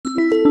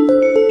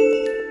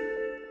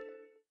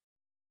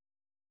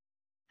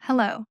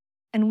Hello,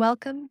 and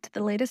welcome to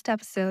the latest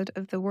episode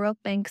of the World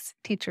Bank's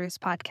Teachers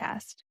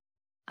Podcast.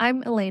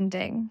 I'm Elaine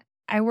Ding.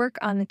 I work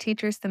on the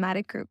Teachers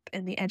Thematic Group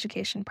in the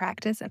education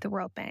practice at the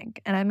World Bank,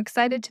 and I'm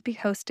excited to be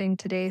hosting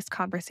today's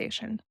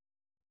conversation.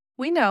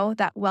 We know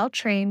that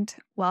well-trained,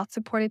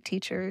 well-supported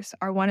teachers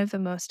are one of the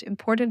most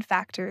important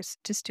factors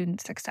to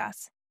student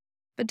success.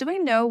 But do we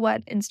know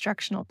what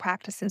instructional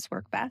practices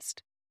work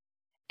best?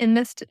 In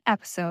this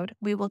episode,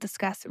 we will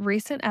discuss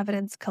recent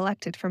evidence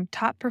collected from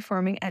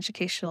top-performing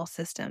educational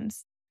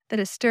systems that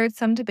has stirred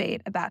some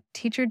debate about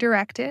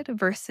teacher-directed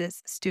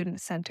versus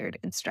student-centered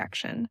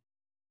instruction.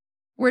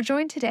 We're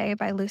joined today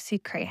by Lucy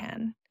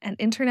Crahan, an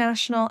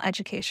international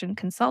education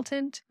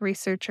consultant,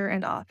 researcher,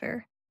 and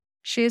author.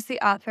 She is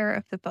the author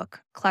of the book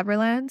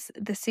Cleverlands: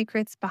 The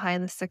Secrets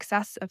Behind the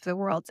Success of the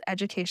World's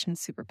Education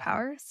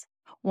Superpowers,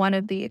 one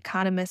of the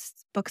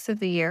Economist's Books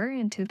of the Year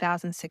in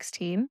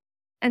 2016,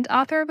 and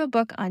author of a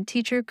book on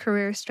teacher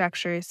career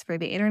structures for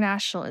the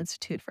International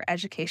Institute for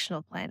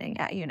Educational Planning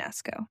at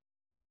UNESCO.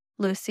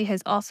 Lucy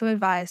has also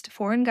advised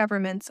foreign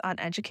governments on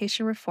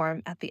education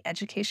reform at the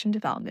Education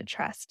Development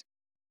Trust.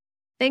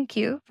 Thank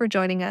you for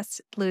joining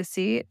us,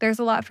 Lucy. There's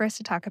a lot for us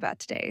to talk about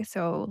today,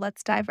 so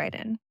let's dive right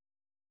in.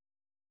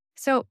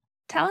 So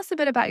tell us a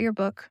bit about your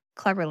book,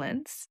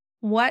 Cleverlands.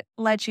 What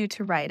led you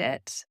to write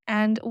it,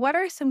 and what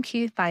are some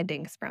key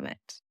findings from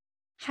it?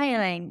 Hi,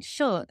 Elaine.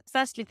 Sure.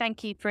 Firstly,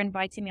 thank you for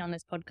inviting me on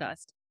this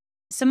podcast.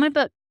 So my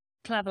book,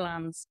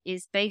 Cleverlands,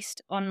 is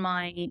based on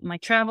my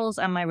travels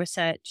and my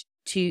research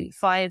to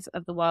 5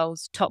 of the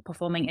world's top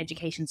performing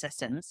education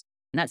systems.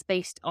 And that's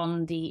based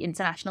on the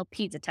International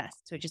PISA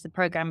tests, which is the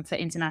program for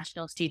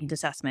international student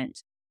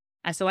assessment.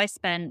 And so I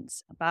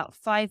spent about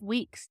 5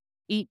 weeks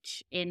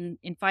each in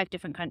 5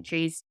 different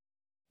countries,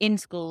 in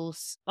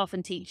schools,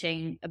 often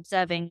teaching,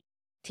 observing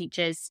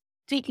teachers,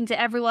 speaking to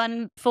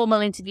everyone,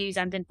 formal interviews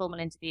and informal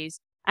interviews,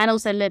 and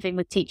also living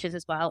with teachers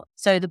as well.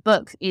 So the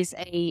book is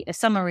a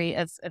summary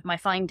of my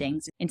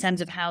findings in terms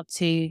of how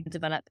to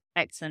develop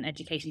excellent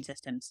education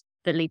systems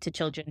that lead to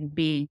children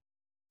being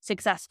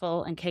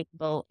successful and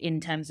capable in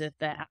terms of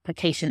their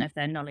application of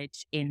their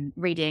knowledge in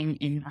reading,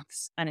 in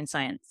maths, and in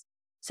science.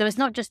 So it's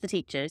not just the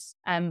teachers,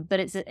 but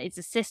it's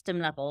a system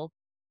level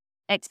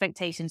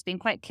expectations, being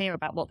quite clear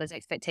about what those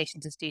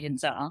expectations of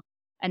students are,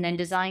 and then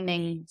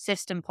designing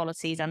system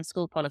policies and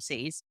school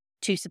policies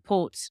to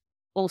support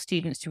all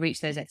students to reach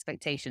those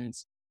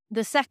expectations.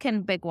 The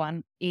second big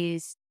one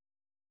is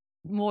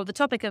more the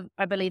topic of,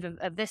 I believe,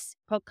 of this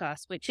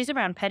podcast, which is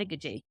around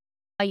pedagogy,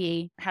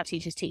 i.e. how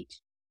teachers teach.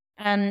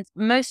 And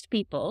most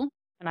people,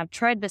 and I've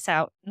tried this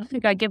out,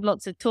 I give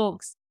lots of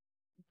talks,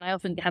 I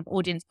often have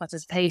audience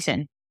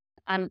participation,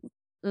 and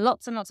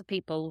lots of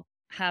people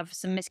have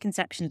some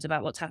misconceptions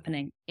about what's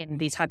happening in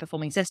these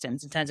high-performing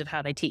systems in terms of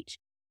how they teach.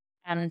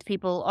 And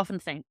people often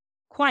think,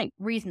 quite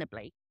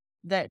reasonably,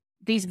 that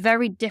these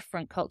very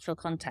different cultural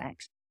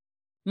contexts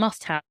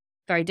must have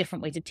very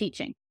different ways of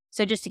teaching.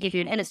 So just to give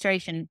you an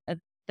illustration of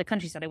the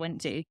countries that I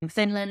went to,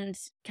 Finland,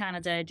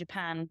 Canada,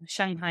 Japan,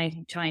 Shanghai,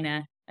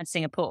 China, and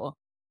Singapore,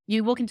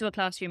 you walk into a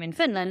classroom in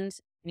Finland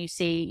and you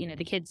see,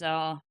 the kids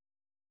are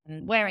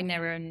wearing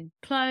their own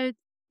clothes,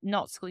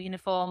 not school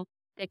uniform.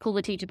 They call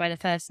the teacher by the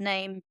first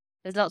name.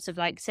 There's lots of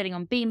sitting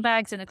on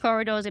beanbags in the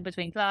corridors in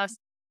between class.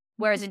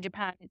 Whereas in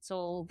Japan, it's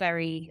all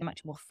very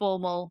much more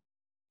formal,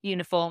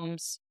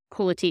 uniforms,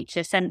 call a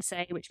teacher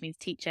sensei, which means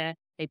teacher.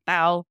 They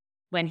bow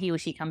when he or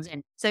she comes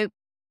in. So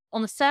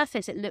on the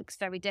surface, it looks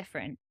very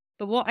different.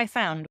 But what I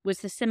found was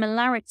the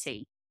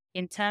similarity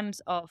in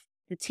terms of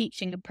the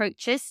teaching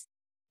approaches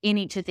in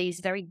each of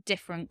these very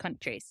different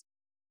countries.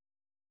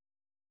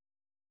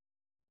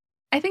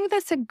 I think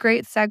that's a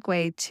great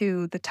segue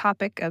to the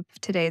topic of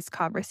today's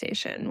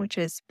conversation, which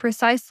is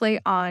precisely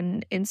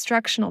on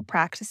instructional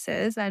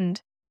practices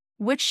and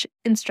which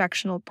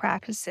instructional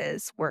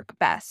practices work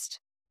best.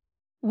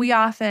 We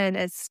often,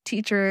 as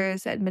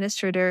teachers,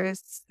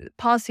 administrators,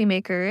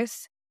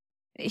 policymakers,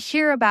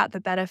 hear about the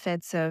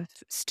benefits of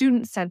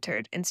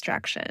student-centered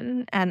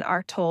instruction and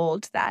are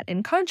told that,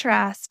 in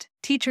contrast,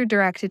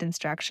 teacher-directed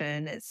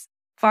instruction is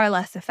far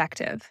less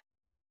effective.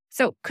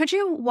 So could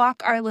you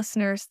walk our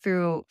listeners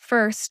through,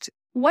 first,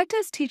 what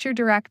does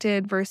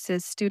teacher-directed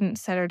versus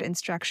student-centered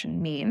instruction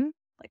mean?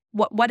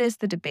 What is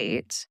the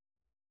debate?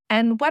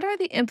 And what are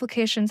the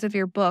implications of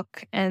your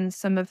book and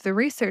some of the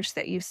research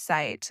that you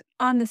cite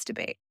on this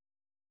debate?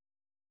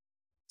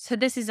 So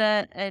this is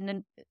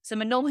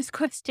some enormous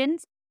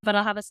questions, but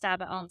I'll have a stab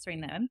at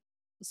answering them.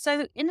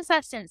 So in the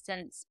first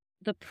instance,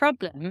 the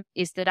problem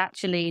is that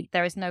actually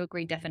there is no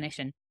agreed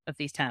definition of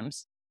these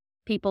terms.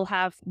 People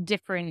have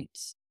different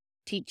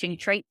teaching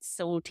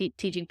traits or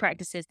teaching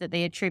practices that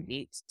they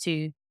attribute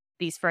to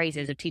these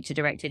phrases of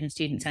teacher-directed and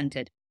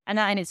student-centered. And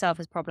that in itself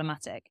is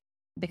problematic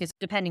because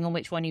depending on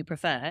which one you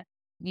prefer,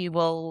 you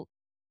will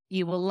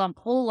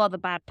lump all other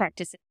bad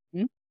practices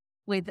in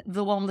with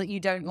the one that you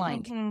don't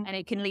like. Mm-hmm. And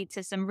it can lead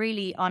to some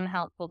really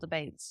unhelpful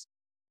debates.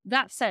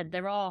 That said,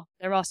 there are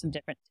some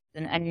differences.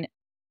 And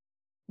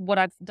what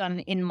I've done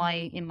in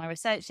my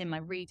research, in my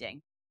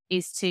reading,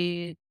 is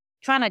to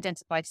try and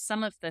identify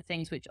some of the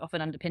things which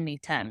often underpin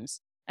these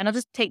terms. And I'll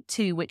just take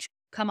two which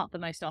come up the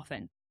most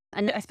often.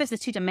 And I suppose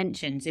there's two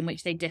dimensions in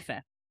which they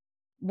differ.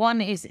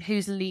 One is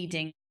who's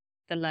leading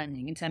the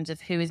learning in terms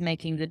of who is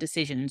making the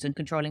decisions and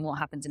controlling what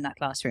happens in that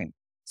classroom.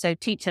 So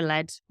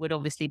teacher-led would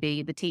obviously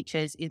be the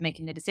teachers is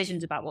making the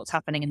decisions about what's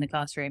happening in the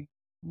classroom,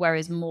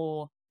 whereas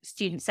more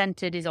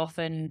student-centered is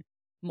often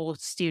more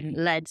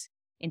student-led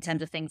in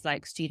terms of things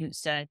like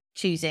students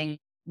choosing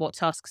what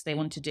tasks they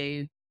want to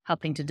do,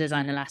 helping to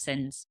design the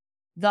lessons.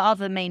 The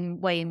other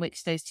main way in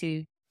which those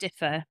two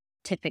differ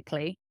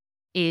typically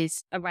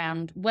is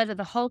around whether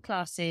the whole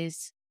class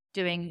is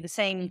doing the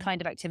same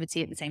kind of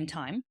activity at the same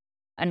time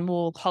and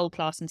more whole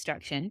class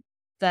instruction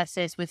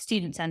versus with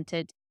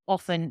student-centered,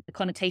 often the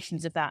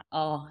connotations of that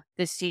are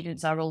the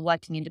students are all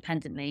working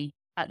independently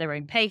at their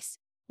own pace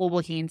or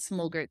working in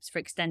small groups for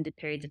extended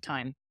periods of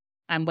time.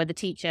 And where the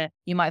teacher,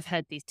 you might have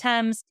heard these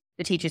terms,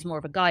 the teacher is more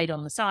of a guide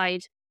on the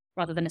side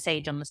rather than a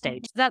sage on the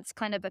stage. That's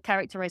kind of a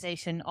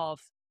characterization of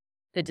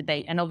the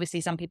debate. And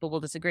obviously some people will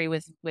disagree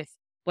with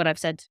what I've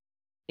said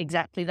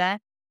exactly there,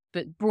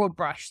 but broad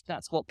brush,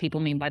 that's what people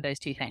mean by those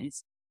two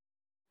things.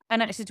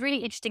 And it's really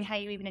interesting how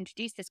you even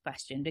introduced this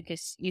question,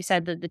 because you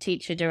said that the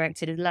teacher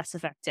directed is less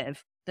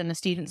effective than the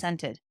student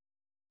centered.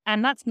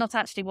 And that's not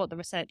actually what the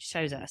research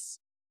shows us.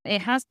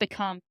 It has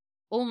become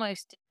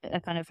almost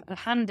a kind of a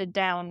handed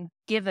down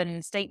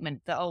given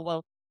statement that, oh,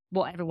 well,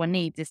 what everyone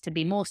needs is to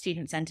be more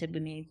student centered.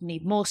 We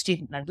need more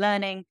student led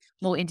learning,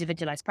 more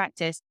individualized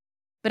practice.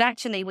 But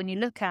actually, when you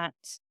look at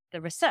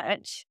the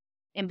research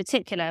in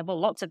particular, well,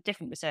 lots of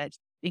different research,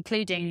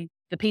 including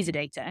the PISA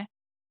data,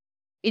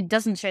 it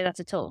doesn't show that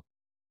at all.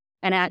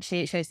 And actually,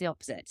 it shows the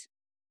opposite.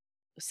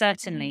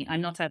 Certainly,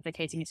 I'm not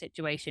advocating a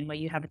situation where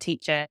you have a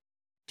teacher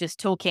just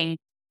talking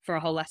for a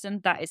whole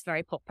lesson. That is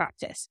very poor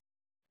practice.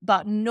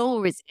 But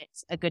nor is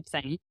it a good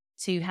thing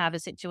to have a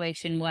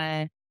situation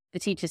where the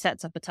teacher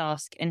sets up a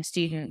task and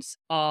students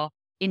are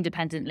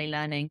independently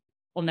learning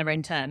on their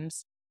own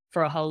terms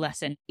for a whole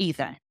lesson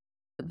either.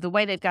 The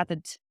way they've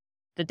gathered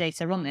the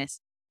data on this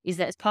is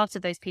that as part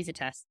of those PISA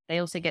tests, they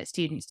also get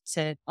students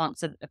to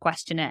answer a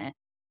questionnaire.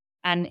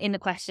 And in the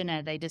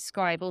questionnaire, they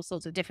describe all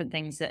sorts of different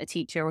things that a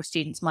teacher or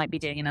students might be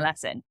doing in a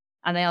lesson.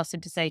 And they ask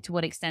them to say to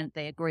what extent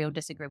they agree or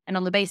disagree. And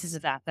on the basis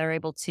of that, they're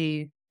able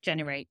to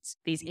generate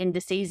these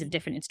indices of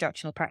different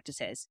instructional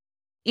practices.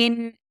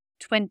 In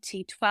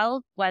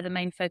 2012, where the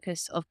main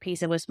focus of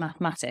PISA was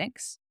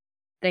mathematics,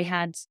 they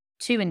had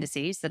two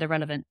indices that are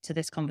relevant to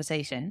this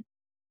conversation.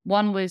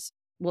 One was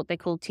what they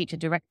called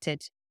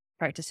teacher-directed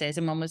practices,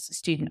 and one was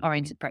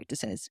student-oriented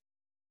practices.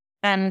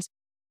 And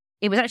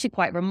it was actually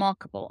quite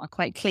remarkable and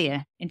quite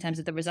clear in terms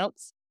of the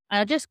results. And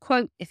I'll just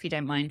quote, if you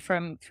don't mind,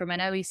 from an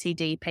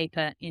OECD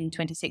paper in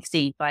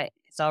 2016 by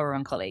Zara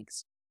and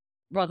colleagues,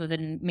 rather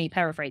than me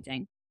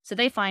paraphrasing. So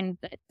they find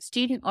that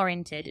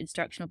student-oriented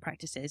instructional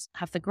practices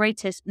have the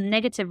greatest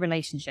negative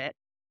relationship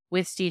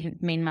with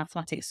student mean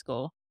mathematics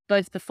score,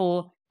 both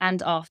before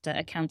and after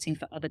accounting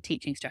for other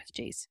teaching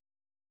strategies.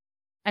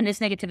 And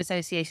this negative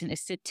association is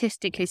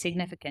statistically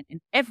significant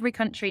in every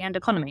country and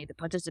economy that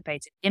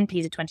participated in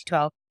PISA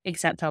 2012,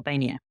 except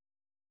Albania.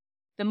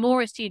 The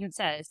more a student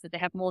says that they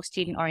have more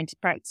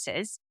student-oriented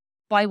practices,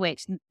 by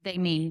which they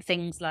mean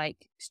things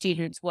like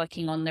students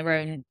working on their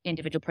own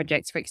individual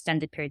projects for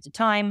extended periods of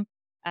time,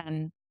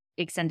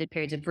 extended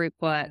periods of group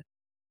work,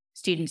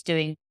 students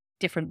doing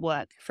different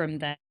work from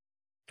their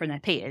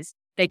peers,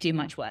 they do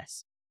much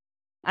worse.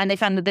 And they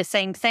found that the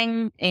same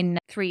thing in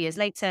 3 years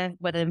later,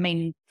 where the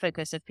main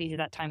focus of PISA at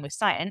that time was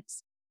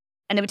science.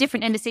 And there were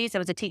different indices. There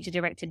was a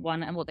teacher-directed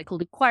one and what they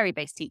called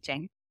inquiry-based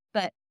teaching.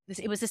 But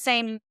it was the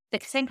same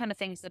kind of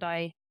things that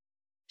I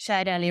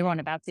shared earlier on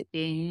about it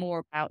being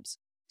more about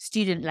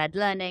student-led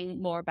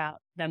learning, more about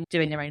them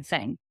doing their own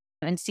thing.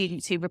 And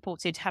students who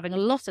reported having a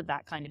lot of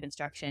that kind of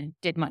instruction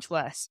did much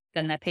worse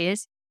than their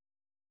peers.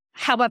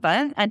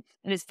 However, and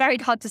it's very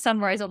hard to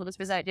summarize all of this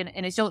research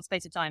in a short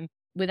space of time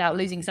without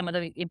losing some of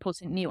the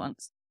important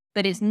nuance,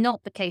 but it's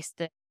not the case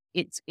that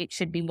it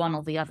should be one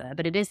or the other,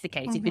 but it is the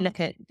case. If you look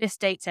at this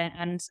data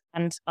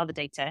and other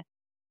data,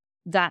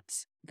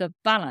 that the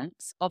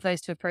balance of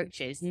those two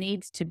approaches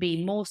needs to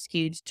be more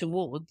skewed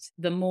towards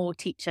the more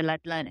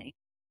teacher-led learning,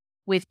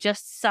 with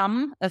just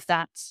some of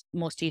that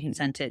more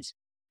student-centered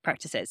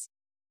practices.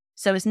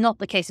 So it's not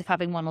the case of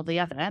having one or the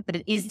other, but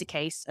it is the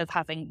case of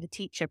having the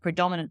teacher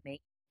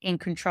predominantly in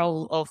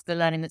control of the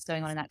learning that's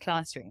going on in that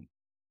classroom.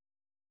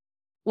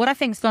 What I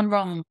think's gone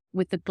wrong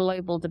with the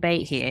global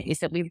debate here is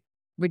that we've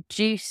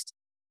reduced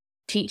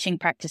teaching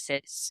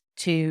practices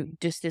to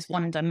just this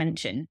one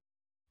dimension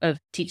of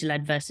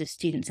teacher-led versus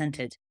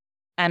student-centered.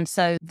 And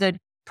so the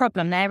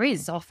problem there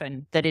is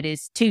often that it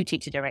is too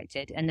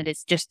teacher-directed and that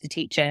it's just the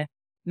teacher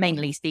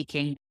mainly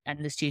speaking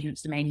and the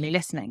students mainly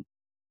listening.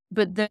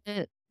 But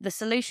the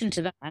solution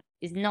to that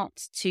is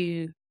not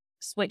to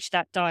switch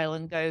that dial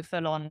and go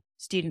full on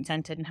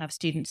student-centered and have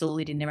students all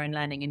leading their own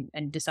learning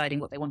and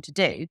deciding what they want to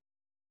do.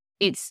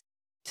 It's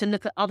to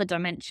look at other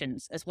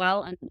dimensions as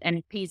well.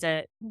 And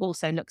PISA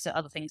also looks at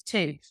other things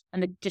too.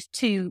 And just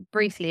two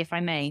briefly, if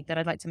I may, that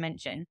I'd like to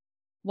mention.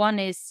 One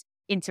is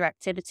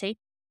interactivity.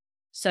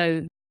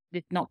 So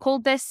it's not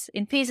called this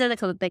in PISA, they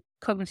call it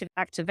cognitive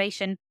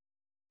activation.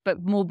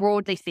 But more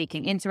broadly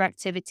speaking,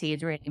 interactivity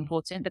is really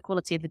important, the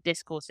quality of the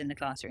discourse in the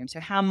classroom.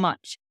 So how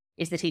much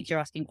is the teacher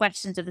asking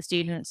questions of the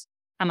students?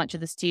 How much are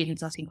the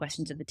students asking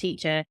questions of the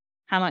teacher?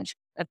 How much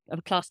of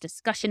a class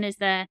discussion is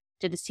there?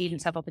 Do the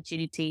students have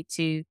opportunity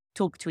to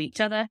talk to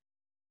each other?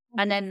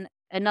 And then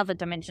another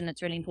dimension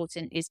that's really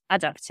important is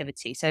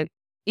adaptivity. So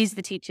is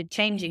the teacher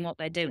changing what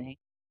they're doing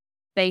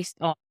based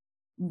on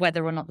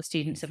whether or not the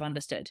students have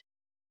understood?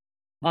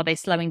 Are they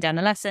slowing down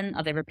the lesson?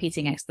 Are they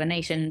repeating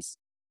explanations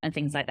and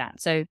things like that?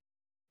 So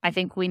I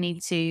think we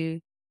need to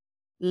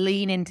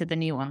lean into the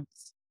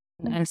nuance.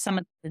 And some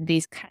of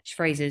these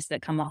catchphrases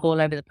that come up all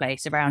over the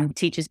place around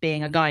teachers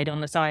being a guide on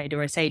the side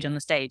or a sage on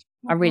the stage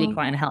are really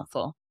quite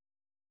unhelpful.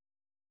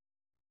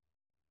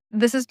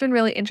 This has been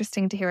really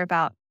interesting to hear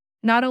about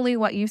not only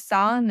what you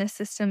saw in the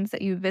systems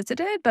that you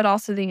visited, but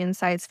also the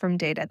insights from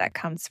data that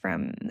comes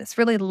from this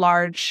really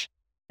large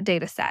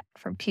data set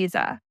from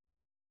PISA.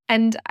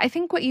 And I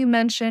think what you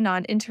mentioned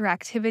on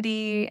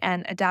interactivity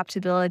and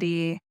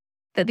adaptability,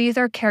 that these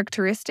are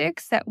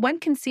characteristics that one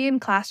can see in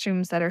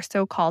classrooms that are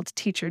so-called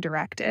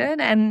teacher-directed,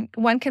 and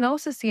one can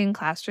also see in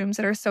classrooms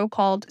that are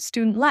so-called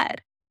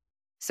student-led.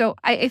 So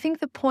I think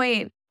the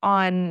point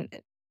on,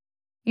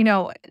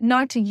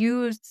 not to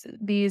use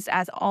these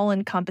as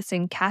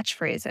all-encompassing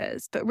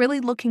catchphrases, but really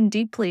looking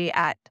deeply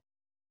at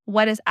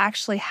what is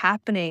actually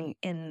happening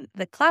in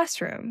the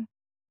classroom.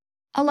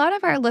 A lot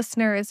of our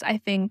listeners, I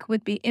think,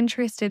 would be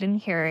interested in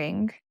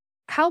hearing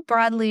how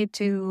broadly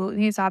do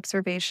these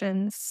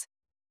observations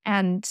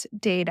and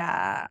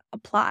data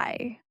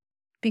apply?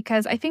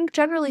 Because I think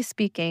generally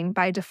speaking,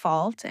 by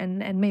default and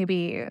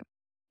maybe,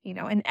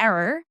 an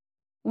error,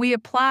 we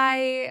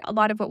apply a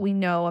lot of what we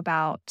know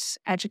about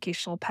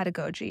educational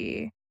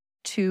pedagogy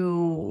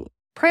to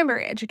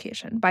primary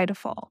education by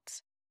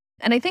default.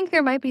 And I think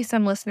there might be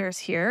some listeners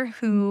here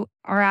who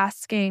are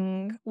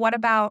asking, what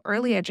about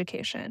early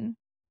education?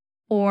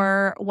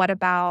 Or what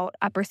about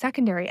upper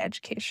secondary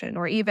education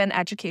or even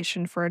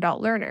education for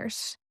adult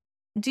learners?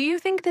 Do you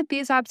think that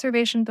these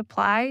observations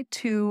apply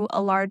to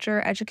a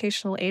larger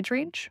educational age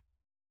range?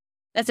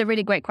 That's a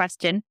really great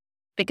question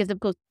because, of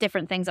course,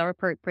 different things are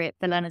appropriate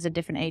for learners at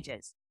different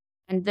ages.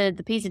 And the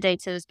PISA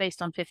data is based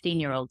on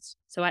 15-year-olds.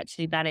 So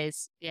actually that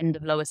is the end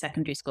of lower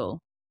secondary school.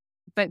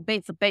 But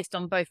based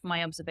on both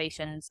my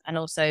observations and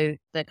also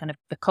the kind of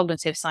the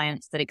cognitive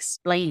science that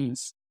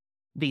explains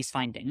these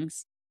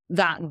findings,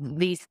 that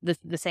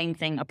the same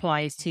thing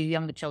applies to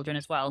younger children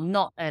as well,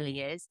 not early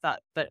years,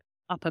 but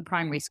upper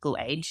primary school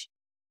age.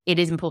 It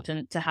is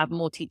important to have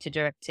more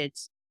teacher-directed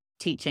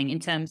teaching in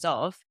terms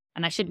of,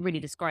 and I should really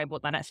describe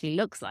what that actually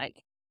looks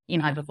like in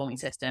high-performing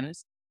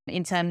systems,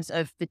 in terms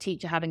of the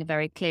teacher having a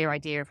very clear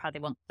idea of how they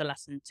want the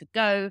lesson to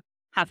go,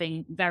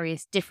 having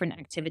various different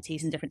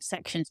activities and different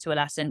sections to a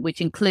lesson, which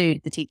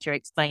include the teacher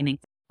explaining,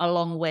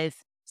 along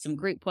with some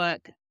group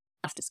work,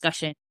 class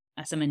discussion,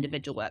 some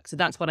individual work. So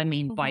that's what I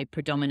mean by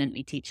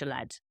predominantly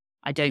teacher-led.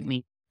 I don't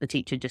mean the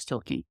teacher just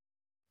talking.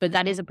 But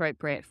that is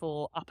appropriate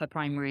for upper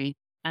primary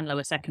and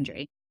lower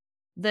secondary.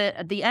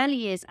 The early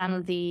years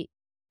and the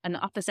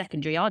upper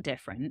secondary are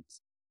different.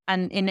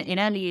 And in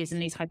early years in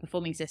these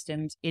high-performing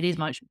systems, it is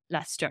much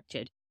less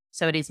structured.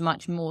 So it is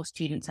much more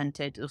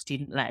student-centered or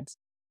student-led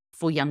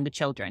for younger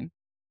children.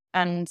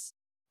 And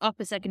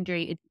upper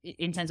secondary,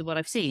 in terms of what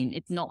I've seen,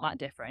 it's not that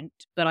different,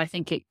 but I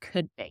think it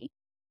could be.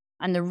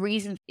 And the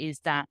reason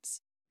is that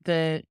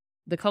the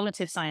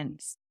cognitive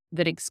science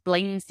that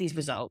explains these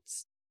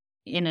results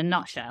in a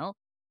nutshell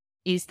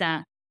is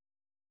that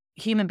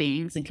human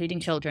beings, including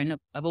children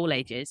of all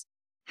ages,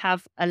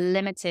 have a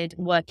limited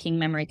working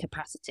memory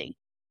capacity.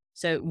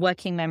 So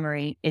working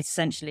memory is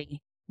essentially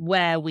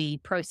where we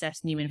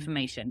process new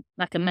information,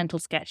 like a mental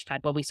sketch pad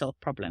where we solve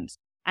problems.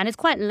 And it's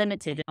quite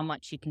limited in how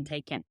much you can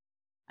take in.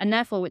 And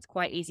therefore, it's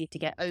quite easy to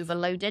get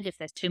overloaded if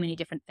there's too many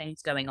different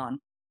things going on.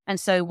 And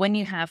so when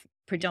you have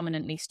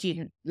predominantly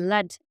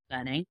student-led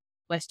learning,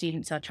 where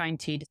students are trying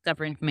to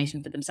discover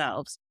information for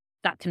themselves,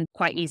 that can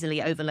quite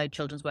easily overload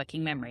children's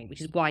working memory,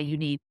 which is why you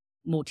need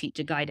more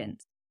teacher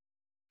guidance.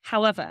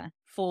 However,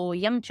 for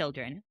young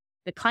children,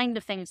 the kind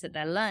of things that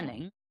they're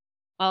learning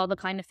are the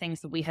kind of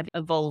things that we have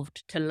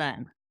evolved to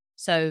learn.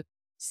 So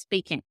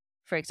speaking,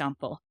 for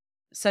example,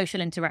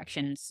 social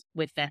interactions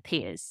with their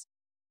peers,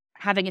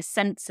 having a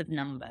sense of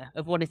number,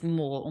 of what is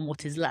more and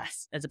what is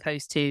less, as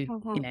opposed to,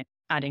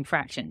 adding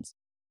fractions.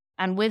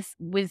 And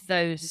with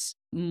those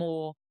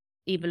more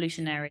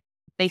evolutionary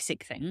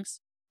basic things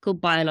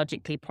called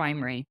biologically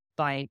primary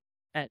by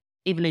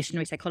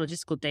evolutionary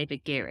psychologist called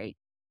David Geary,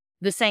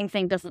 the same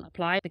thing doesn't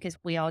apply because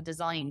we are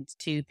designed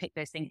to pick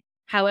those things.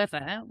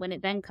 However, when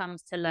it then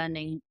comes to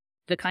learning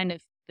the kind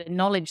of the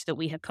knowledge that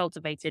we have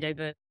cultivated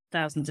over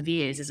thousands of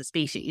years as a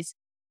species,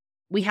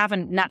 we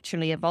haven't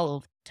naturally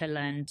evolved to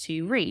learn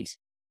to read.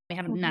 We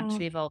haven't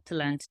naturally evolved to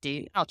learn to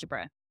do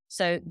algebra.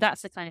 So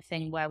that's the kind of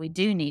thing where we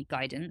do need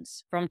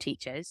guidance from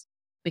teachers,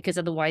 because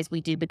otherwise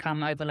we do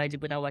become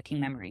overloaded with our working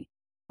memory.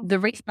 The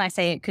reason I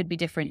say it could be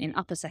different in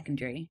upper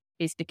secondary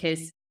is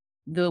because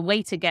the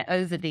way to get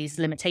over these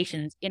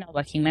limitations in our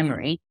working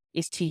memory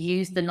is to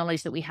use the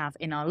knowledge that we have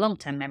in our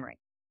long-term memory.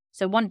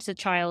 So once a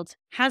child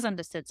has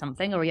understood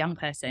something, or a young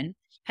person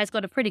has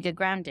got a pretty good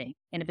grounding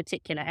in a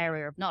particular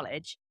area of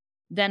knowledge,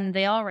 then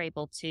they are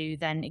able to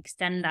then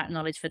extend that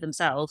knowledge for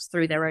themselves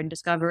through their own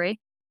discovery.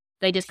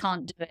 They just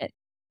can't do it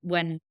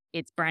when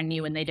it's brand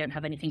new and they don't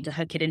have anything to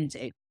hook it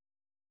into.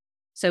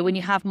 So when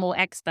you have more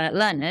expert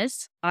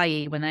learners,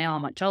 i.e. when they are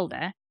much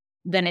older,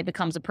 then it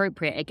becomes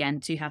appropriate again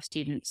to have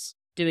students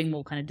doing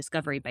more kind of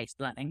discovery-based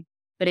learning.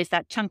 But it's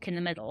that chunk in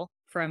the middle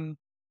from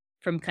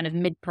kind of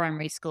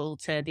mid-primary school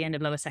to the end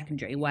of lower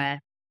secondary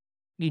where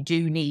you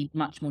do need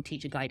much more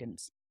teacher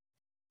guidance.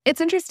 It's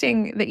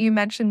interesting that you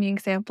mentioned the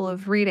example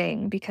of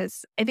reading,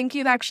 because I think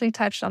you've actually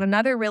touched on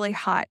another really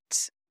hot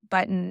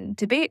button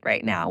debate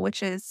right now,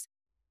 which is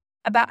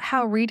about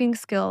how reading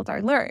skills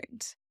are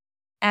learned.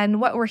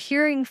 And what we're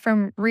hearing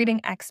from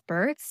reading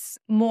experts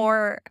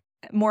more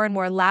and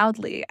more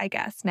loudly, I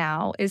guess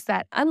now, is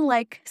that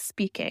unlike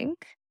speaking,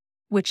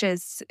 which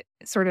is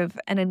sort of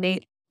an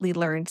innately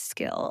learned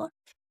skill,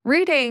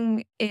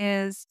 reading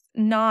is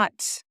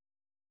not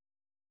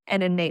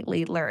an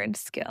innately learned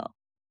skill.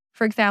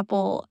 For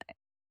example,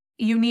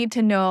 you need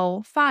to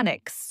know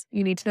phonics.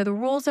 You need to know the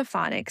rules of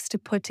phonics to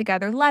put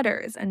together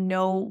letters and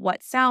know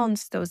what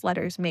sounds those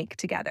letters make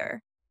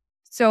together.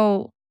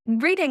 So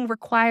reading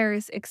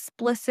requires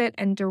explicit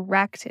and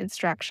direct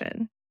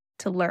instruction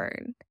to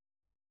learn.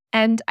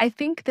 And I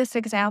think this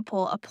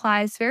example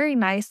applies very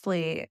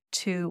nicely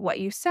to what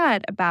you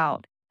said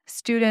about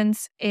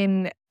students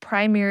in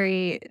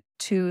primary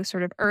to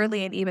sort of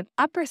early and even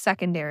upper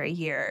secondary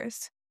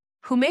years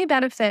who may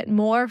benefit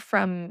more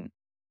from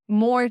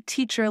more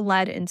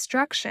teacher-led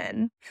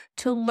instruction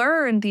to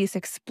learn these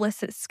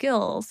explicit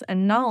skills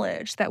and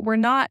knowledge that we're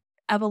not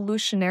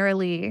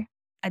evolutionarily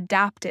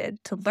adapted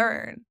to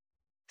learn.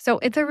 So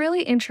it's a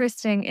really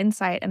interesting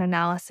insight and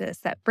analysis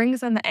that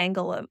brings in the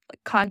angle of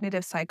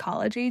cognitive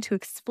psychology to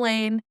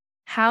explain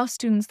how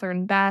students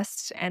learn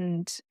best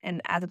and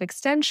as an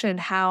extension,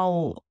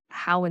 how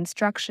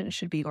instruction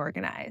should be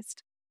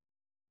organized.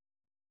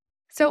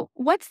 So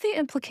what's the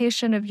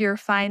implication of your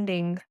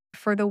finding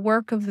for the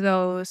work of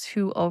those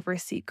who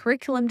oversee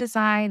curriculum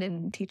design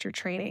and teacher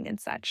training and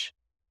such?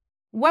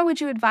 What would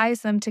you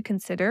advise them to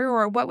consider,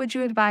 or what would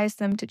you advise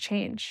them to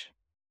change?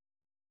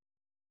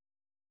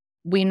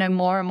 We know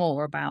more and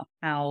more about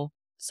how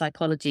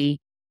psychology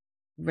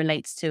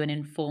relates to and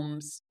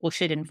informs or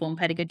should inform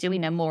pedagogy. We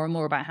know more and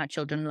more about how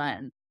children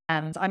learn.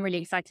 And I'm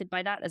really excited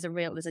by that as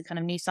a kind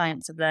of new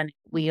science of learning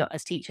we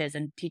as teachers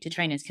and teacher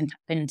trainers can tap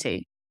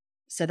into.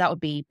 So that would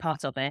be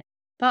part of it.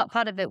 But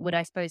part of it would,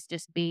 I suppose,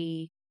 just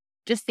be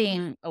just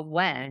being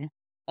aware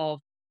of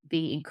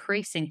the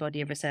increasing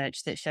body of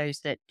research that shows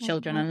that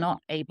children are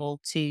not able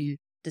to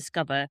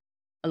discover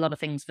a lot of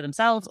things for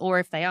themselves, or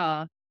if they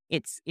are,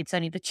 it's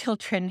only the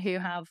children who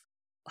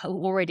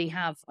already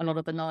have a lot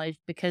of the knowledge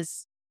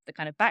because the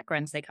kind of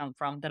backgrounds they come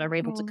from that are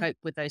able to cope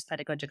with those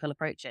pedagogical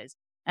approaches.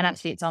 And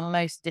actually, it's our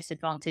most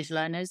disadvantaged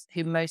learners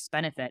who most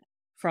benefit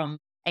from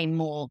a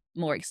more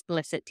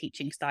explicit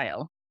teaching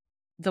style.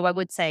 Though I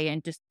would say,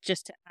 and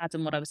just to add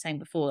on what I was saying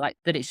before, like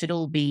that it should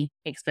all be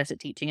explicit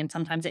teaching. And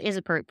sometimes it is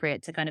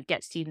appropriate to kind of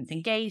get students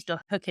engaged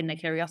or hook in their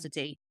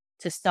curiosity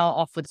to start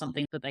off with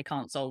something that they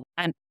can't solve.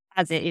 And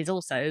as it is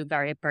also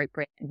very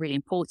appropriate and really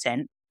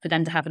important for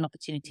them to have an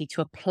opportunity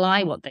to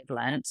apply what they've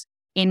learned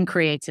in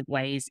creative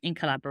ways, in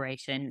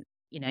collaboration,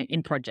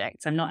 in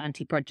projects. I'm not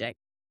anti-project.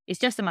 It's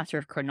just a matter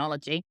of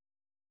chronology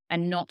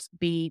and not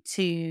be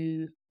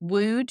too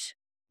wooed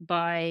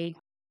by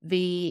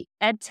the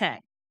edtech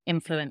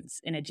influence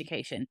in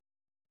education,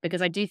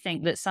 because I do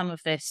think that some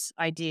of this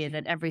idea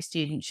that every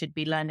student should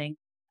be learning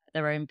at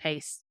their own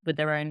pace with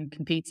their own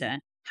computer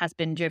has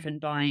been driven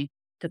by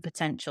the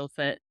potential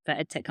for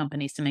edtech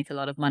companies to make a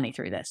lot of money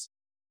through this.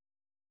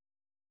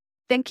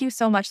 Thank you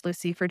so much,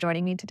 Lucy, for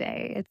joining me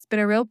today. It's been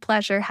a real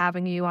pleasure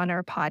having you on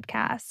our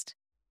podcast.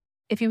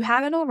 If you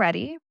haven't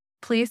already,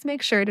 please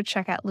make sure to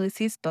check out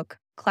Lucy's book,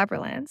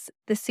 Cleverlands: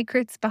 The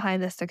Secrets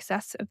Behind the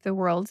Success of the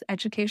World's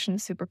Education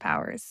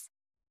Superpowers.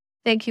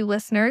 Thank you,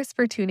 listeners,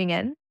 for tuning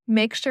in.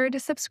 Make sure to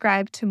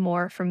subscribe to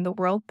more from the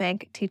World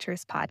Bank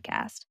Teachers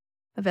Podcast,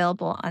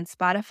 available on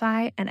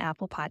Spotify and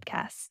Apple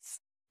Podcasts.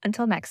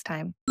 Until next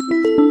time.